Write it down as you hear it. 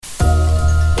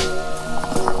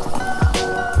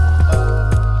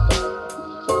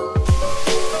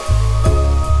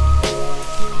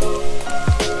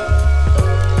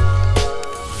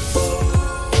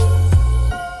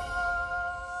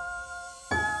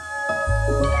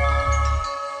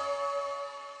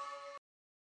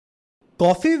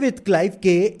Coffee with Clive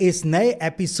के इस नए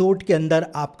एपिसोड के अंदर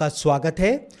आपका स्वागत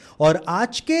है। और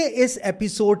आज के इस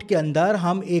एपिसोड के अंदर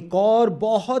हम एक और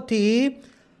बहुत ही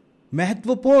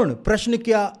महत्वपूर्ण प्रश्न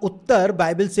का उत्तर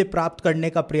बाइबल से प्राप्त करने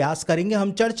का प्रयास करेंगे।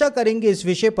 हम चर्चा करेंगे इस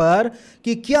विषय पर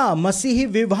कि क्या मसीही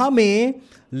विवाह में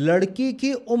लड़की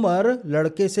की उम्र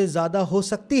लड़के से ज़्यादा हो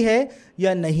सकती है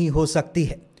या नहीं हो सकती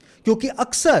है। क्योंकि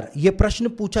अक्सर यह प्रश्न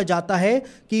पूछा जाता है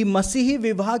कि मसीही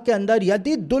विवाह के अंदर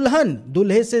यदि दुल्हन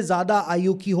दूल्हे से ज़्यादा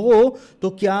आयु की हो तो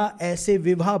क्या ऐसे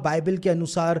विवाह बाइबल के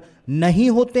अनुसार नहीं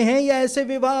होते हैं या ऐसे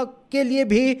विवाह के लिए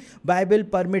भी बाइबल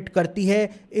परमिट करती है।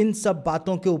 इन सब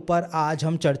बातों के ऊपर आज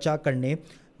हम चर्चा करने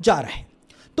जा रहे हैं।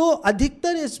 तो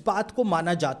अधिकतर इस बात को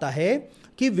माना जाता है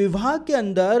कि विवाह के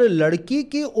अंदर लड़की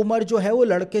की उम्र जो है वो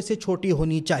लड़के से छोटी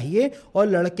होनी चाहिए और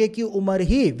लड़के की उम्र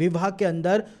ही विवाह के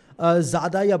अंदर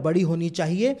ज़्यादा या बड़ी होनी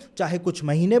चाहिए। चाहे कुछ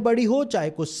महीने बड़ी हो, चाहे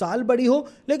कुछ साल बड़ी हो,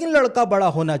 लेकिन लड़का बड़ा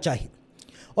होना चाहिए।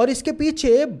 और इसके पीछे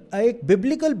एक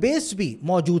बिब्लिकल बेस भी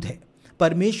मौजूद है।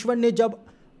 परमेश्वर ने जब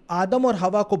आदम और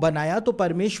हवा को बनाया तो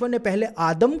परमेश्वर ने पहले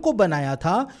आदम को बनाया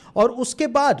था और उसके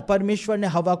बाद परमेश्वर ने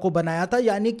हवा को बनाया था।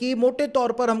 यानी कि मोटे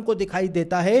तौर पर हमको दिखाई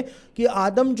देता है कि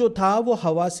आदम जो था वो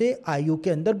हवा से आयु के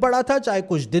अंदर बड़ा था, चाहे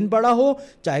कुछ दिन बड़ा हो,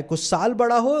 चाहे कुछ साल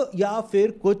बड़ा हो या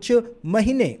फिर कुछ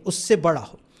महीने उससे बड़ा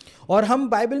हो। और हम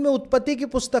बाइबल में उत्पत्ति की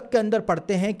पुस्तक के अंदर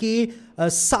पढ़ते हैं कि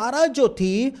सारा जो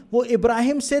थी वो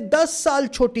इब्राहिम से 10 साल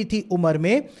छोटी थी उम्र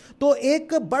में। तो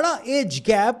एक बड़ा एज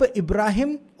गैप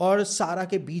इब्राहिम और सारा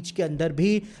के बीच के अंदर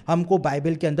भी हमको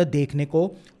बाइबल के अंदर देखने को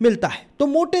मिलता है। तो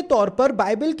मोटे तौर पर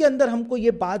बाइबल के अंदर हमको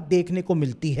ये बात देखने को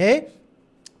मिलती है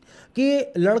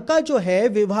कि लड़का जो है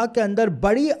विवाह के अंदर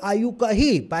बड़ी आयु का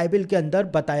ही बाइबल के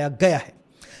अंदर बताया गया है।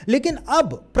 लेकिन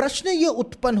अब प्रश्न ये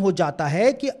उत्पन्न हो जाता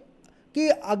है कि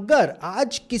अगर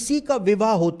आज किसी का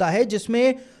विवाह होता है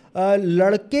जिसमें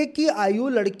लड़के की आयु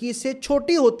लड़की से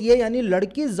छोटी होती है, यानी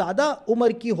लड़की ज़्यादा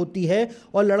उम्र की होती है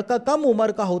और लड़का कम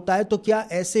उम्र का होता है, तो क्या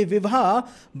ऐसे विवाह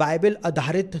बाइबल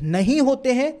आधारित नहीं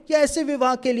होते हैं या ऐसे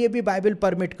विवाह के लिए भी बाइबल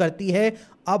परमिट करती है।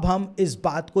 अब हम इस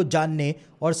बात को जानने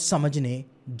और समझने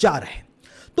जा रहे हैं।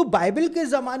 तो बाइबल के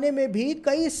ज़माने में भी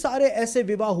कई सारे ऐसे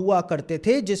विवाह हुआ करते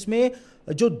थे जिसमें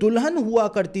जो दुल्हन हुआ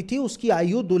करती थी उसकी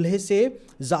आयु दूल्हे से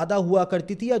ज़्यादा हुआ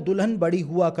करती थी या दुल्हन बड़ी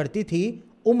हुआ करती थी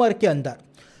उम्र के अंदर।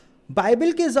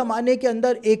 बाइबल के ज़माने के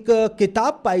अंदर एक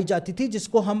किताब पाई जाती थी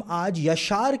जिसको हम आज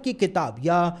यशार की किताब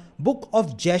या बुक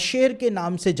ऑफ जैशर के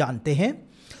नाम से जानते हैं।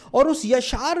 और उस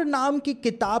यशार नाम की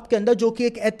किताब के अंदर, जो कि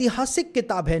एक ऐतिहासिक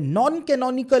किताब है, नॉन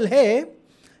कैनोनिकल है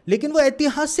लेकिन वो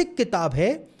ऐतिहासिक किताब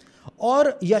है,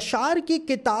 और यशार की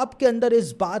किताब के अंदर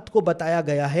इस बात को बताया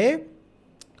गया है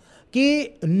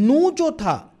कि नूह जो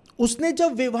था उसने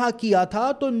जब विवाह किया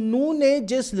था तो नूह ने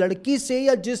जिस लड़की से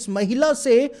या जिस महिला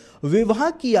से विवाह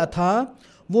किया था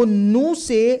वो नूह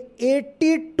से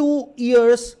 82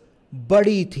 इयर्स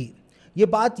बड़ी थी। ये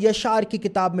बात यशार की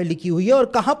किताब में लिखी हुई है। और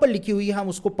कहाँ पर लिखी हुई है हम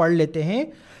उसको पढ़ लेते हैं।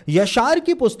 यशार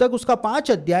की पुस्तक उसका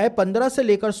 5 अध्याय 15 से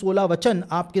लेकर 16 वचन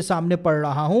आपके सामने पढ़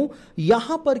रहा हूं।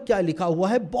 यहां पर क्या लिखा हुआ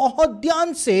है, बहुत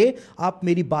ध्यान से आप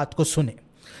मेरी बात को सुने।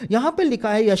 यहां पर लिखा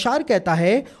है, यशार कहता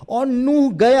है, और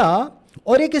नूह गया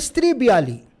और एक स्त्री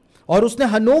ब्याली और उसने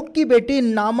हनोक की बेटी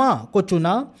नामा को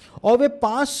चुना और वे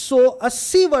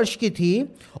 580 वर्ष की थी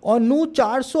और नूह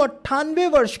 498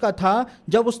 वर्ष का था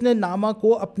जब उसने नामा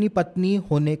को अपनी पत्नी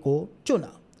होने को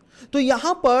चुना। तो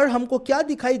यहां पर हमको क्या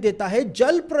दिखाई देता है,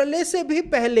 जल प्रलय से भी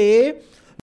पहले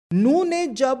नूह ने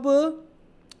जब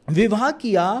विवाह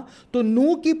किया तो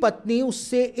नूह की पत्नी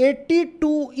उससे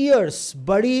 82 इयर्स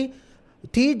बड़ी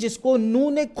थी जिसको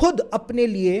नूह ने खुद अपने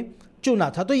लिए चुना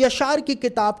था। तो यशार की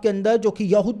किताब के अंदर, जो कि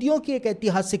यहूदियों की एक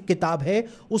ऐतिहासिक किताब है,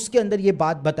 उसके अंदर यह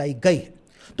बात बताई गई है।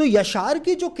 तो यशार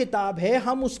की जो किताब है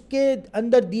हम उसके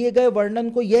अंदर दिए गए वर्णन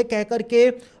को यह कहकर के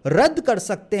रद्द कर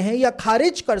सकते हैं या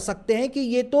खारिज कर सकते हैं कि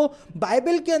ये तो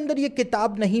बाइबल के अंदर ये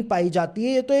किताब नहीं पाई जाती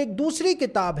है, ये तो एक दूसरी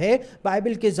किताब है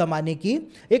बाइबल के ज़माने की,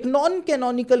 एक नॉन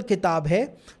कैनोनिकल किताब है।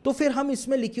 तो फिर हम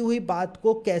इसमें लिखी हुई बात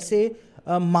को कैसे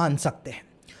मान सकते हैं।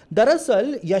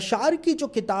 दरअसल यशार की जो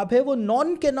किताब है वो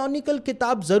नॉन कैनोनिकल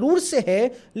किताब ज़रूर से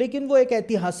है, लेकिन वो एक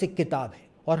ऐतिहासिक किताब है।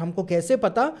 और हमको कैसे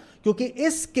पता, क्योंकि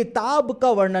इस किताब का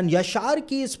वर्णन, यशार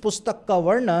की इस पुस्तक का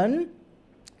वर्णन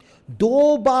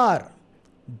 2 बार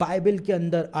बाइबल के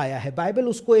अंदर आया है। बाइबल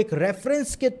उसको एक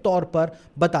रेफरेंस के तौर पर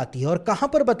बताती है। और कहां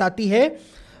पर बताती है,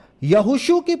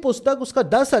 यहोशू की पुस्तक उसका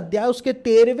 10 अध्याय उसके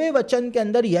 13वें वचन के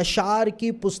अंदर यशार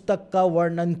की पुस्तक का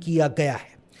वर्णन किया गया है।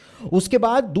 उसके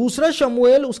बाद दूसरा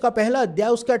शमूएल उसका 1 अध्याय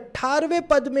उसके 18वें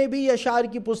पद में भी यशार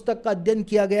की पुस्तक का अध्ययन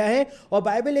किया गया है। और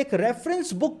बाइबल एक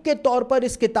रेफरेंस बुक के तौर पर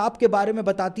इस किताब के बारे में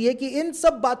बताती है कि इन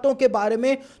सब बातों के बारे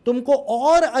में तुमको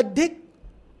और अधिक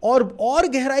और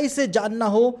गहराई से जानना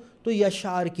हो तो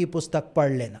यशार की पुस्तक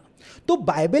पढ़ लेना। तो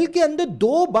बाइबल के अंदर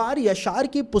 2 बार यशार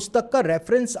की पुस्तक का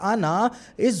रेफरेंस आना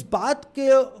इस बात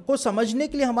को समझने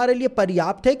के लिए हमारे लिए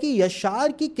पर्याप्त है कि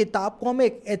यशार की किताब को हम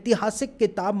एक ऐतिहासिक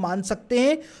किताब मान सकते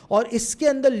हैं और इसके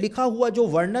अंदर लिखा हुआ जो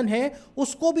वर्णन है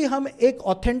उसको भी हम एक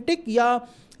ऑथेंटिक या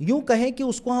यूं कहें कि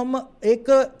उसको हम एक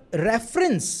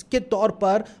रेफरेंस के तौर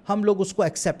पर हम लोग उसको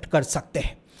एक्सेप्ट कर सकते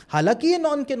हैं। हालांकि ये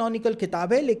नॉन कैनोनिकल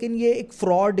किताब है, लेकिन ये एक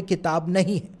फ्रॉड किताब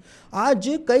नहीं है। आज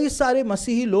कई सारे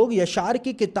मसीही लोग यशार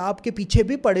की किताब के पीछे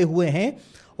भी पड़े हुए हैं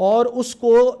और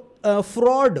उसको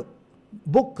फ्रॉड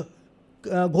बुक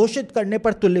घोषित करने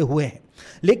पर तुले हुए हैं।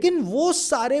 लेकिन वो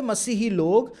सारे मसीही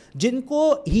लोग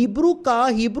जिनको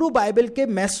हिब्रू बाइबल के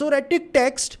मैसोरेटिक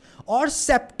टेक्स्ट और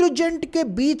सेप्टुजेंट के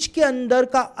बीच के अंदर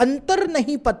का अंतर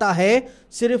नहीं पता है,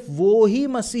 सिर्फ वो ही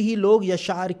मसीही लोग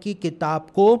यशार की किताब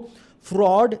को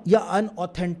फ्रॉड या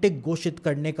अनऑथेंटिक घोषित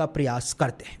करने का प्रयास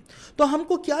करते हैं। तो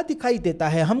हमको क्या दिखाई देता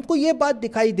है? हमको यह बात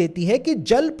दिखाई देती है कि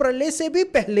जल प्रलय से भी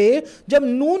पहले जब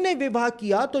नूह ने विवाह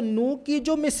किया तो नूह की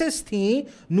जो मिसेस थी,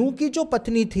 नूह की जो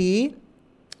पत्नी थी,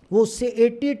 वो उससे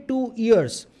 82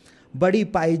 ईयर्स बड़ी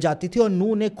पाई जाती थी और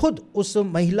नूह ने खुद उस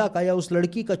महिला का या उस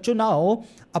लड़की का चुनाव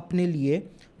अपने लिए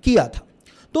किया था।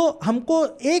 तो हमको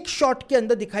एक शॉट के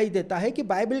अंदर दिखाई देता है कि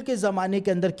बाइबल के ज़माने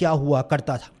के अंदर क्या हुआ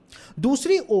करता था।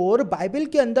 दूसरी ओर बाइबल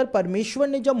के अंदर परमेश्वर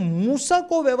ने जब मूसा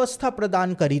को व्यवस्था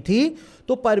प्रदान करी थी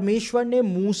तो परमेश्वर ने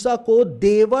मूसा को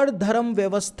देवर धर्म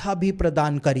व्यवस्था भी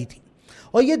प्रदान करी थी।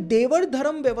 और ये देवर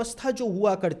धर्म व्यवस्था जो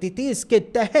हुआ करती थी, इसके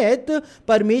तहत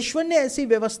परमेश्वर ने ऐसी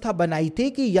व्यवस्था बनाई थी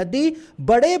कि यदि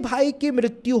बड़े भाई की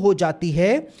मृत्यु हो जाती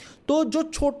है तो जो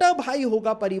छोटा भाई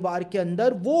होगा परिवार के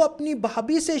अंदर, वो अपनी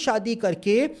भाभी से शादी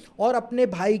करके और अपने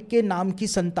भाई के नाम की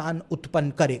संतान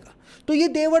उत्पन्न करेगा। तो ये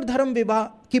देवर धर्म विवाह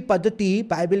की पद्धति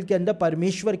बाइबल के अंदर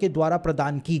परमेश्वर के द्वारा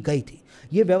प्रदान की गई थी।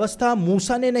 ये व्यवस्था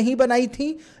मूसा ने नहीं बनाई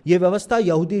थी, ये व्यवस्था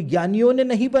यहूदी ज्ञानियों ने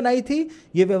नहीं बनाई थी,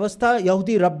 ये व्यवस्था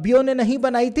यहूदी रब्बियों ने नहीं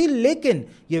बनाई थी, लेकिन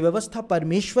ये व्यवस्था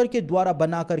परमेश्वर के द्वारा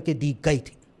बना करके दी गई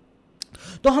थी।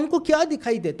 तो हमको क्या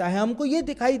दिखाई देता है? हमको यह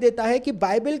दिखाई देता है कि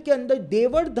बाइबल के अंदर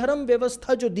देवर धर्म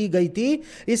व्यवस्था जो दी गई थी,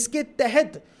 इसके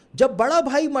तहत जब बड़ा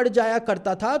भाई मर जाया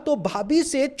करता था तो भाभी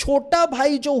से छोटा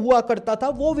भाई जो हुआ करता था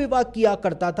वो विवाह किया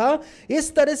करता था।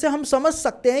 इस तरह से हम समझ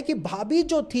सकते हैं कि भाभी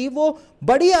जो थी वो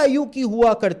बड़ी आयु की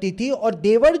हुआ करती थी और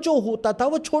देवर जो होता था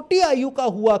वो छोटी आयु का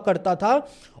हुआ करता था,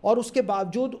 और उसके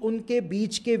बावजूद उनके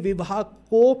बीच के विवाह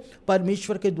को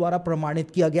परमेश्वर के द्वारा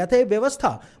प्रमाणित किया गया था। यह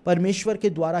व्यवस्था परमेश्वर के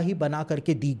द्वारा ही बना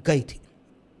करके दी गई थी।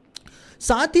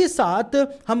 साथ ही साथ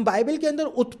हम बाइबल के अंदर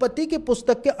उत्पत्ति की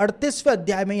पुस्तक के 38वें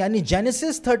अध्याय में यानी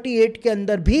जेनेसिस 38 के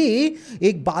अंदर भी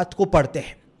एक बात को पढ़ते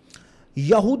हैं।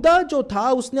 यहूदा जो था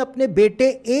उसने अपने बेटे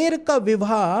एर का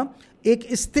विवाह एक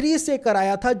स्त्री से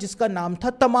कराया था जिसका नाम था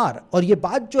तमार, और यह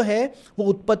बात जो है वो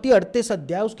उत्पत्ति 38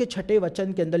 अध्याय उसके 6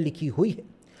 वचन के अंदर लिखी हुई है।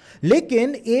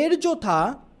 लेकिन एर जो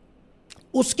था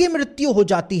उसकी मृत्यु हो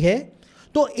जाती है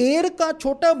तो एर का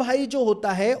छोटा भाई जो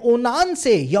होता है ओनान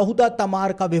से यहूदा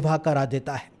तमार का विवाह करा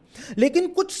देता है। लेकिन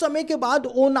कुछ समय के बाद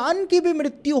ओनान की भी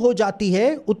मृत्यु हो जाती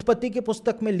है, उत्पत्ति की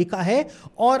पुस्तक में लिखा है,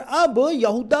 और अब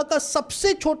यहूदा का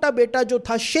सबसे छोटा बेटा जो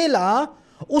था शेला,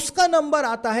 उसका नंबर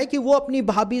आता है कि वो अपनी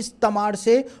भाभी तमार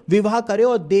से विवाह करे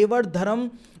और देवर धर्म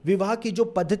विवाह की जो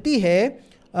पद्धति है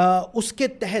उसके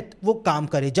तहत वो काम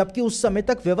करे, जबकि उस समय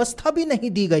तक व्यवस्था भी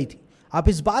नहीं दी गई थी। आप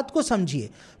इस बात को समझिए,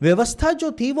 व्यवस्था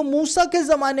जो थी वो मूसा के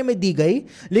जमाने में दी गई,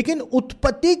 लेकिन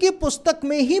उत्पत्ति की पुस्तक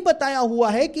में ही बताया हुआ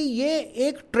है कि ये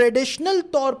एक ट्रेडिशनल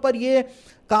तौर पर ये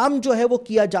काम जो है वो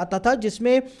किया जाता था,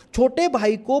 जिसमें छोटे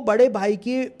भाई को बड़े भाई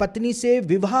की पत्नी से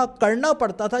विवाह करना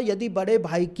पड़ता था यदि बड़े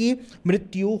भाई की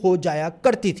मृत्यु हो जाया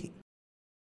करती थी।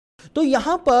 तो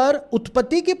यहां पर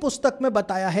उत्पत्ति की पुस्तक में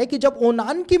बताया है कि जब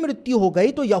ओनान की मृत्यु हो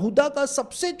गई तो यहूदा का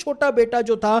सबसे छोटा बेटा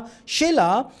जो था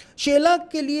शेला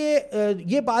के लिए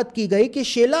यह बात की गई कि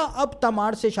शेला अब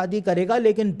तमार से शादी करेगा,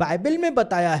 लेकिन बाइबल में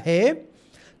बताया है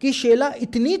कि शेला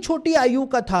इतनी छोटी आयु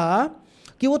का था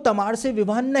कि वो तमार से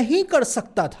विवाह नहीं कर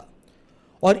सकता था,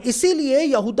 और इसीलिए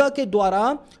यहूदा के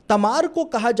द्वारा तमार को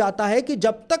कहा जाता है कि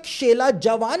जब तक शेला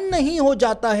जवान नहीं हो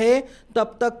जाता है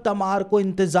तब तक तमार को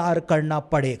इंतजार करना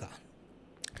पड़ेगा।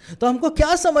 तो हमको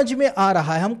क्या समझ में आ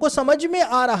रहा है? हमको समझ में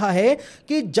आ रहा है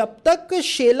कि जब तक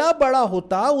शेला बड़ा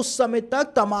होता उस समय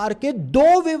तक तमार के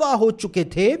 2 विवाह हो चुके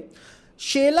थे।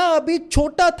 शेला अभी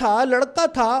छोटा था, लड़का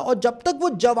था, और जब तक वो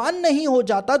जवान नहीं हो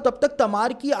जाता तब तक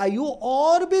तमार की आयु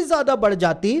और भी ज्यादा बढ़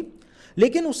जाती।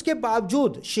 लेकिन उसके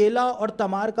बावजूद शेला और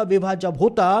तमार का विवाह जब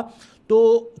होता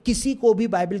तो किसी को भी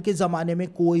बाइबल के ज़माने में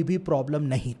कोई भी प्रॉब्लम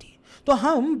नहीं थी। तो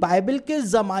हम बाइबल के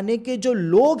ज़माने के जो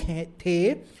लोग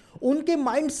थे उनके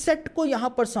माइंडसेट को यहां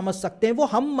पर समझ सकते हैं। वो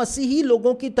हम मसीही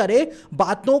लोगों की तरह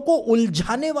बातों को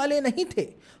उलझाने वाले नहीं थे।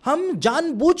 हम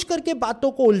जानबूझ करके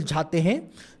बातों को उलझाते हैं,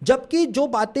 जबकि जो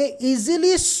बातें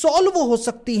इजीली सॉल्व हो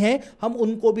सकती हैं हम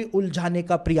उनको भी उलझाने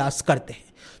का प्रयास करते हैं।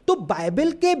 तो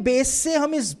बाइबल के बेस से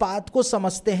हम इस बात को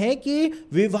समझते हैं कि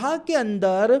विवाह के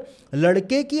अंदर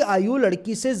लड़के की आयु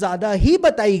लड़की से ज्यादा ही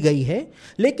बताई गई है,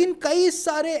 लेकिन कई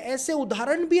सारे ऐसे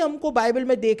उदाहरण भी हमको बाइबल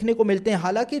में देखने को मिलते हैं।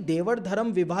 हालांकि देवर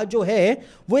धर्म विवाह जो है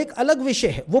वो एक अलग विषय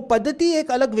है, वो पद्धति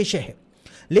एक अलग विषय है,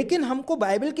 लेकिन हमको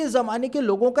बाइबल के ज़माने के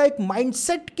लोगों का एक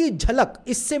माइंडसेट की झलक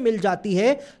इससे मिल जाती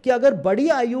है कि अगर बड़ी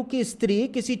आयु की स्त्री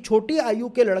किसी छोटी आयु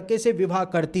के लड़के से विवाह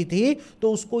करती थी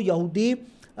तो उसको यहूदी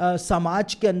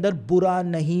समाज के अंदर बुरा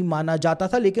नहीं माना जाता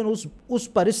था, लेकिन उस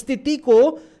परिस्थिति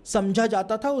को समझा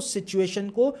जाता था, उस सिचुएशन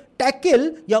को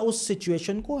टैकल या उस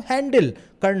सिचुएशन को हैंडल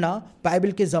करना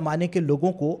बाइबल के ज़माने के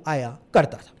लोगों को आया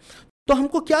करता था। तो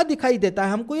हमको क्या दिखाई देता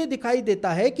है? हमको ये दिखाई देता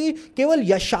है कि केवल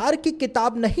यशार की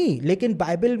किताब नहीं, लेकिन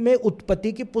बाइबल में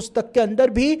उत्पत्ति की पुस्तक के अंदर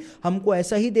भी हमको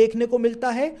ऐसा ही देखने को मिलता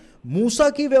है, मूसा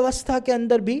की व्यवस्था के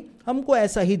अंदर भी हमको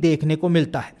ऐसा ही देखने को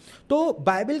मिलता है। तो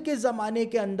बाइबल के ज़माने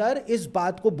के अंदर इस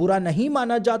बात को बुरा नहीं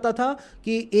माना जाता था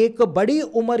कि एक बड़ी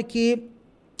उम्र की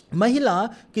महिला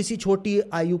किसी छोटी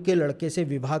आयु के लड़के से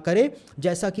विवाह करे,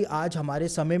 जैसा कि आज हमारे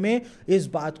समय में इस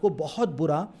बात को बहुत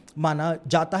बुरा माना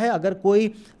जाता है। अगर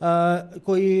कोई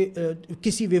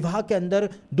किसी विवाह के अंदर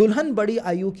दुल्हन बड़ी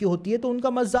आयु की होती है तो उनका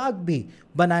मजाक भी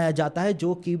बनाया जाता है,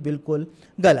 जो कि बिल्कुल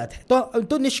गलत है।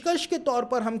 तो निष्कर्ष के तौर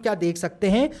पर हम क्या देख सकते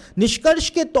हैं? निष्कर्ष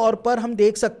के तौर पर हम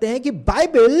देख सकते हैं कि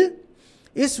बाइबल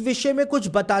इस विषय में कुछ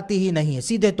बताती ही नहीं है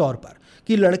सीधे तौर पर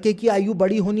कि लड़के की आयु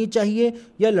बड़ी होनी चाहिए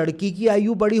या लड़की की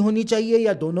आयु बड़ी होनी चाहिए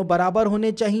या दोनों बराबर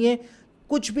होने चाहिए।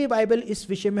 कुछ भी बाइबल इस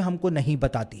विषय में हमको नहीं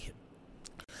बताती है।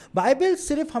 बाइबल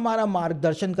सिर्फ हमारा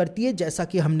मार्गदर्शन करती है, जैसा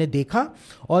कि हमने देखा।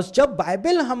 और जब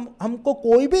बाइबल हमको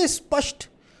कोई भी स्पष्ट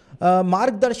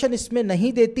मार्गदर्शन इसमें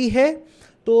नहीं देती है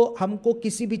तो हमको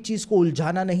किसी भी चीज़ को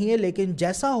उलझाना नहीं है, लेकिन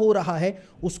जैसा हो रहा है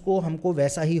उसको हमको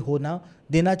वैसा ही होना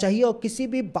देना चाहिए और किसी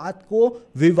भी बात को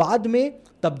विवाद में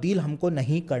तब्दील हमको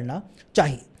नहीं करना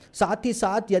चाहिए। साथ ही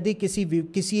साथ यदि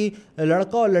किसी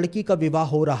लड़का और लड़की का विवाह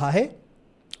हो रहा है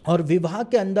और विवाह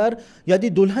के अंदर यदि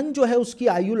दुल्हन जो है उसकी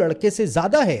आयु लड़के से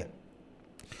ज़्यादा है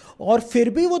और फिर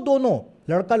भी वो दोनों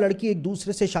लड़का लड़की एक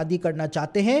दूसरे से शादी करना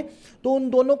चाहते हैं तो उन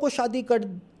दोनों को शादी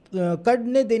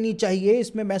करने देनी चाहिए।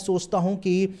 इसमें मैं सोचता हूं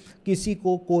कि किसी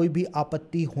को कोई भी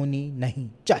आपत्ति होनी नहीं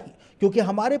चाहिए, क्योंकि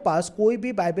हमारे पास कोई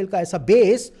भी बाइबल का ऐसा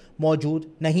बेस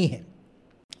मौजूद नहीं है।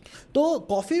 तो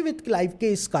कॉफ़ी विद क्लाइव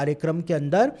के इस कार्यक्रम के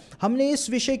अंदर हमने इस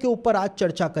विषय के ऊपर आज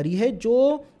चर्चा करी है,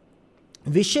 जो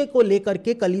विषय को लेकर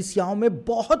के कलीसियाओं में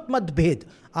बहुत मतभेद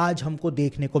आज हमको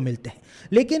देखने को मिलते हैं,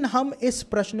 लेकिन हम इस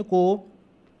प्रश्न को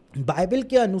बाइबल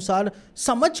के अनुसार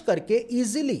समझ करके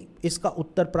इजीली इसका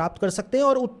उत्तर प्राप्त कर सकते हैं,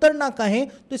 और उत्तर ना कहें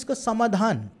तो इसका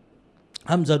समाधान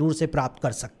हम जरूर से प्राप्त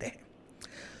कर सकते हैं।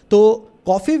 तो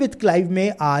कॉफ़ी विद क्लाइव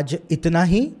में आज इतना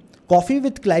ही। कॉफ़ी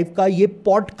विद क्लाइव का ये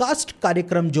पॉडकास्ट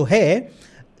कार्यक्रम जो है,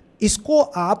 इसको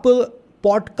आप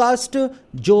पॉडकास्ट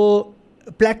जो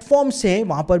प्लेटफॉर्म्स हैं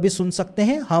वहाँ पर भी सुन सकते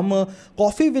हैं। हम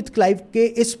कॉफ़ी विद क्लाइव के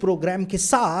इस प्रोग्राम के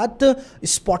साथ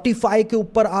स्पॉटिफाई के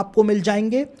ऊपर आपको मिल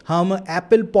जाएंगे, हम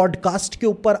एप्पल पॉडकास्ट के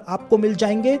ऊपर आपको मिल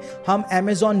जाएंगे, हम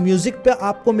अमेज़ॉन म्यूज़िक पे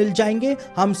आपको मिल जाएंगे,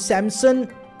 हम सैमसंग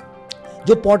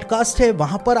जो पॉडकास्ट है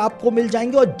वहाँ पर आपको मिल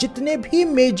जाएंगे, और जितने भी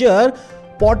मेजर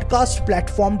पॉडकास्ट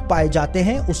प्लेटफॉर्म पाए जाते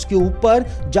हैं उसके ऊपर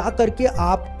जा करके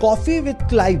आप कॉफ़ी विद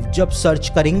क्लाइव जब सर्च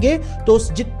करेंगे तो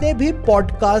जितने भी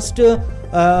पॉडकास्ट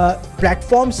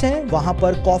प्लेटफॉर्म्स हैं वहाँ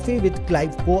पर कॉफ़ी विद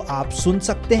क्लाइव को आप सुन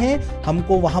सकते हैं,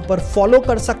 हमको वहाँ पर फॉलो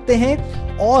कर सकते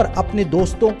हैं, और अपने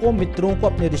दोस्तों को, मित्रों को,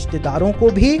 अपने रिश्तेदारों को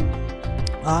भी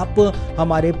आप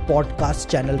हमारे पॉडकास्ट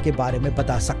चैनल के बारे में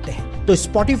बता सकते हैं। तो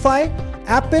Spotify,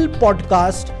 Apple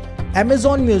podcast,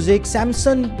 Amazon music,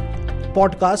 Samsung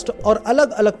podcast और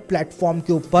अलग अलग प्लेटफॉर्म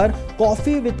के ऊपर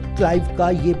कॉफ़ी विद क्लाइव का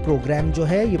ये प्रोग्राम जो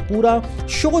है, ये पूरा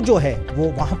शो जो है वो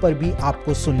वहाँ पर भी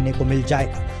आपको सुनने को मिल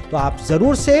जाएगा। तो आप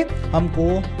ज़रूर से हमको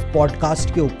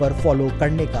पॉडकास्ट के ऊपर फॉलो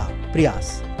करने का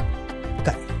प्रयास